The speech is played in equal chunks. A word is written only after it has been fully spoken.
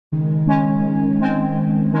Hey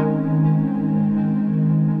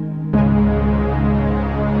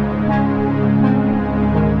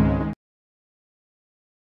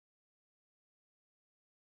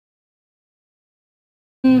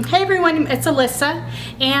everyone, it's Elissa,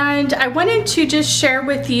 and I wanted to just share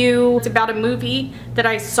with you about a movie that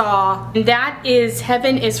I saw, and that is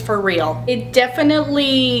Heaven is for Real. It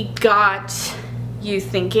definitely got you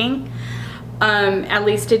thinking, at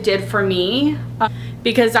least it did for me,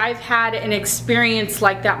 because I've had an experience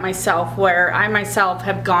like that myself, where I myself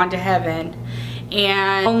have gone to heaven,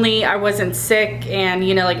 and only I wasn't sick and,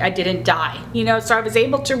 you know, like I didn't die, you know, so I was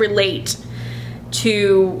able to relate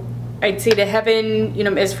to, I'd say, the heaven, you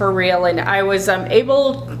know, is for real, and I was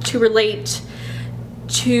able to relate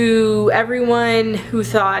to everyone who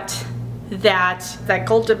thought that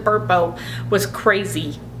cult at Burpo was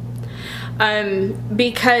crazy,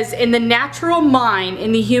 because in the natural mind,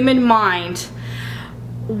 in the human mind,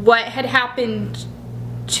 what had happened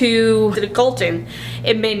to the Colton,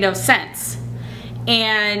 it made no sense,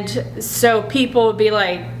 and so people would be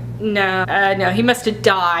like, no, he must have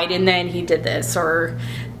died and then he did this, or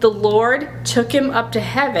the Lord took him up to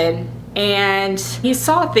heaven and he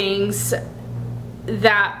saw things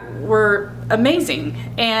that were amazing,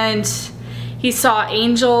 and he saw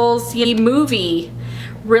angels. The movie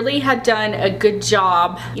really had done a good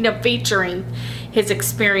job, you know, featuring his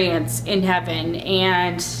experience in heaven,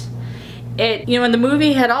 and it, you know, and the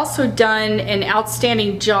movie had also done an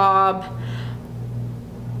outstanding job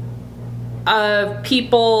of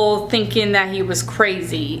people thinking that he was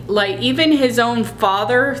crazy. Like, even his own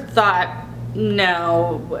father thought,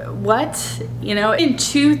 no, what? You know, in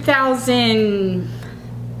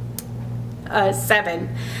 2007,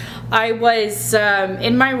 I was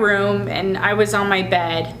in my room and I was on my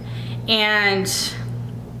bed, and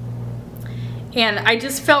I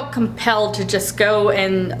just felt compelled to just go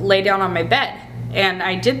and lay down on my bed, and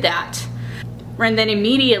I did that. And then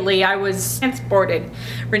immediately I was transported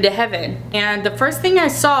into heaven, and the first thing I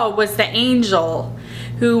saw was the angel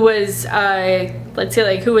who was let's say,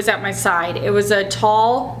 like, who was at my side. It was a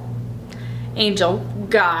tall angel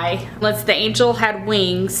guy. The angel had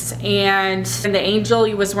wings, and the angel,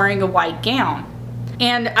 he was wearing a white gown,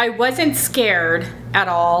 and I wasn't scared at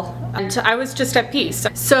all, and I was just at peace.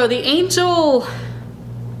 So the angel,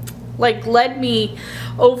 like, led me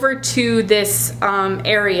over to this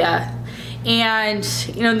area. And,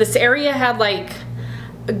 you know, this area had like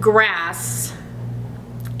grass,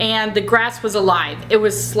 and the grass was alive. It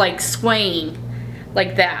was like swaying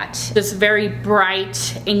like that. It was very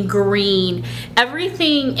bright and green.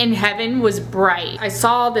 Everything in heaven was bright. I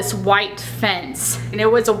saw this white fence, and it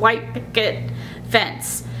was a white picket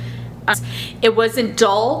fence. It wasn't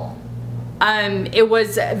dull. It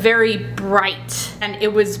was very bright, and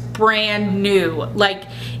it was brand new. Like,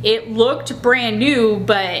 it looked brand new,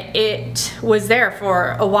 but it was there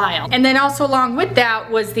for a while. And then also along with that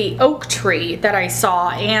was the oak tree that I saw,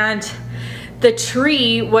 and the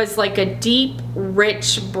tree was like a deep,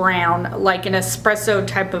 rich brown, like an espresso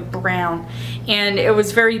type of brown, and it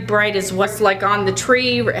was very bright as well. Like, on the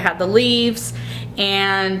tree, it had the leaves,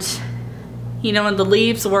 and, you know, and the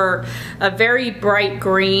leaves were a very bright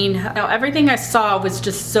green. You know, everything I saw was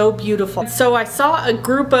just so beautiful. So I saw a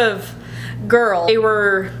group of girls. They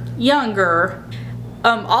were younger.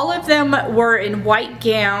 All of them were in white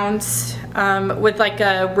gowns, with like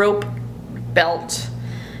a rope belt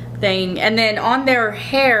thing, and then on their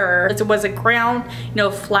hair it was a crown, you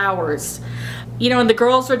know, flowers. You know, and the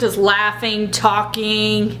girls were just laughing,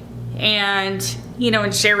 talking, and, you know,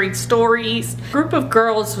 and sharing stories. The group of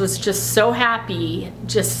girls was just so happy,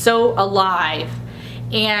 just so alive,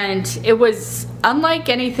 and it was unlike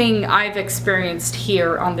anything I've experienced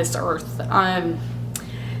here on this earth.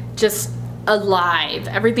 Just alive.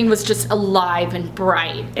 Everything was just alive and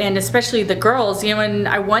bright, and especially the girls, you know, and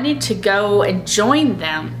I wanted to go and join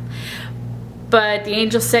them, but the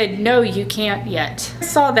angel said, no, you can't yet. I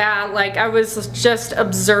saw that, like, I was just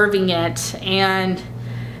observing it and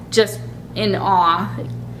just in awe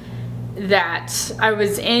that I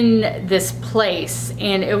was in this place,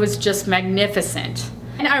 and it was just magnificent.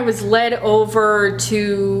 And I was led over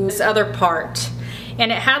to this other part,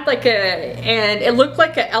 and it had like and it looked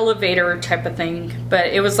like an elevator type of thing, but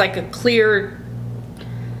it was like a clear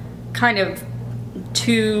kind of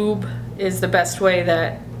tube is the best way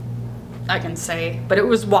that I can say, but it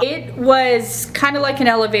was kind of like an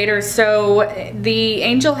elevator. So the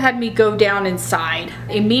angel had me go down inside.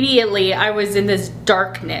 Immediately I was in this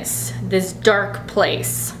darkness, this dark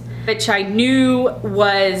place, which I knew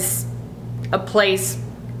was a place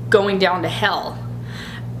going down to hell.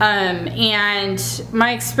 And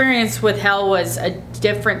my experience with hell was a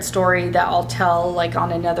different story that I'll tell like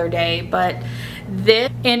on another day. But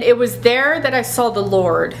and it was there that I saw the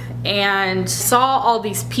Lord and saw all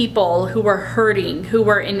these people who were hurting, who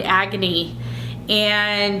were in agony,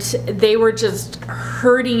 and they were just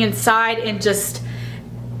hurting inside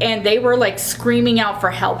and they were like screaming out for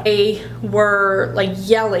help. They were like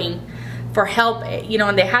yelling for help, you know,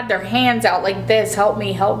 and they had their hands out like this, help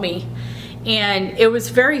me, help me. And it was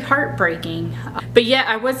very heartbreaking. But yet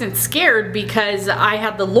I wasn't scared because I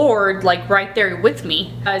had the Lord like right there with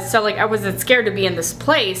me. So like I wasn't scared to be in this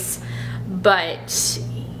place, but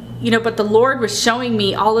you know, but the Lord was showing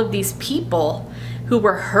me all of these people who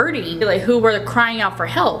were hurting, like who were crying out for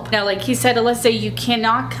help. Now, like he said, Elissa, you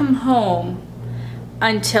cannot come home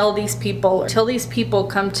until these people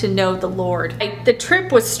come to know the Lord. Like, the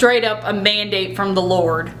trip was straight up a mandate from the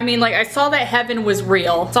Lord. I mean, like, I saw that heaven was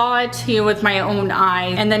real. Saw it, you know, with my own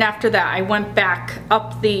eyes. And then after that, I went back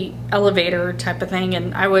up the elevator type of thing,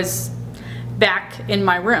 and I was back in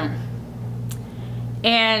my room.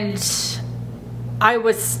 And I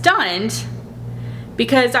was stunned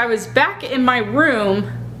because I was back in my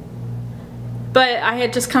room, but I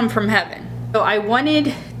had just come from heaven. So I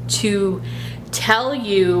wanted to tell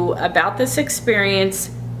you about this experience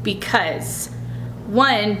because,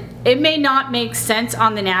 one, it may not make sense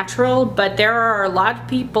on the natural, but there are a lot of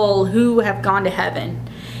people who have gone to heaven.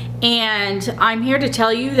 And I'm here to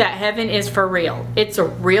tell you that heaven is for real. It's a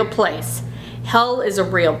real place. Hell is a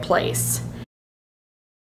real place.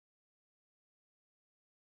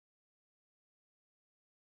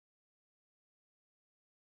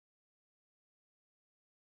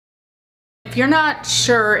 If you're not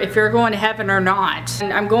sure if you're going to heaven or not,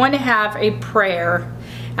 I'm going to have a prayer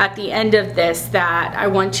at the end of this that I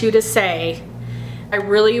want you to say. I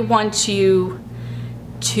really want you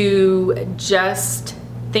to just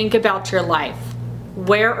think about your life.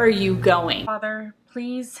 Where are you going? Father,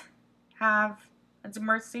 please have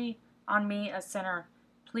mercy on me, a sinner.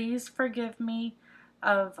 Please forgive me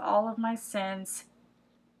of all of my sins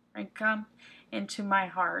and come into my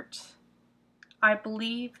heart. I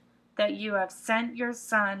believe that you have sent your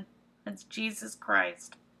Son, as Jesus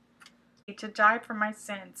Christ, to die for my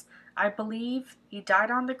sins. I believe he died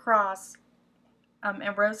on the cross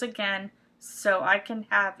and rose again so I can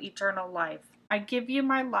have eternal life. I give you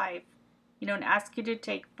my life, you know, and ask you to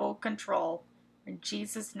take full control. In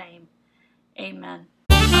Jesus' name, amen.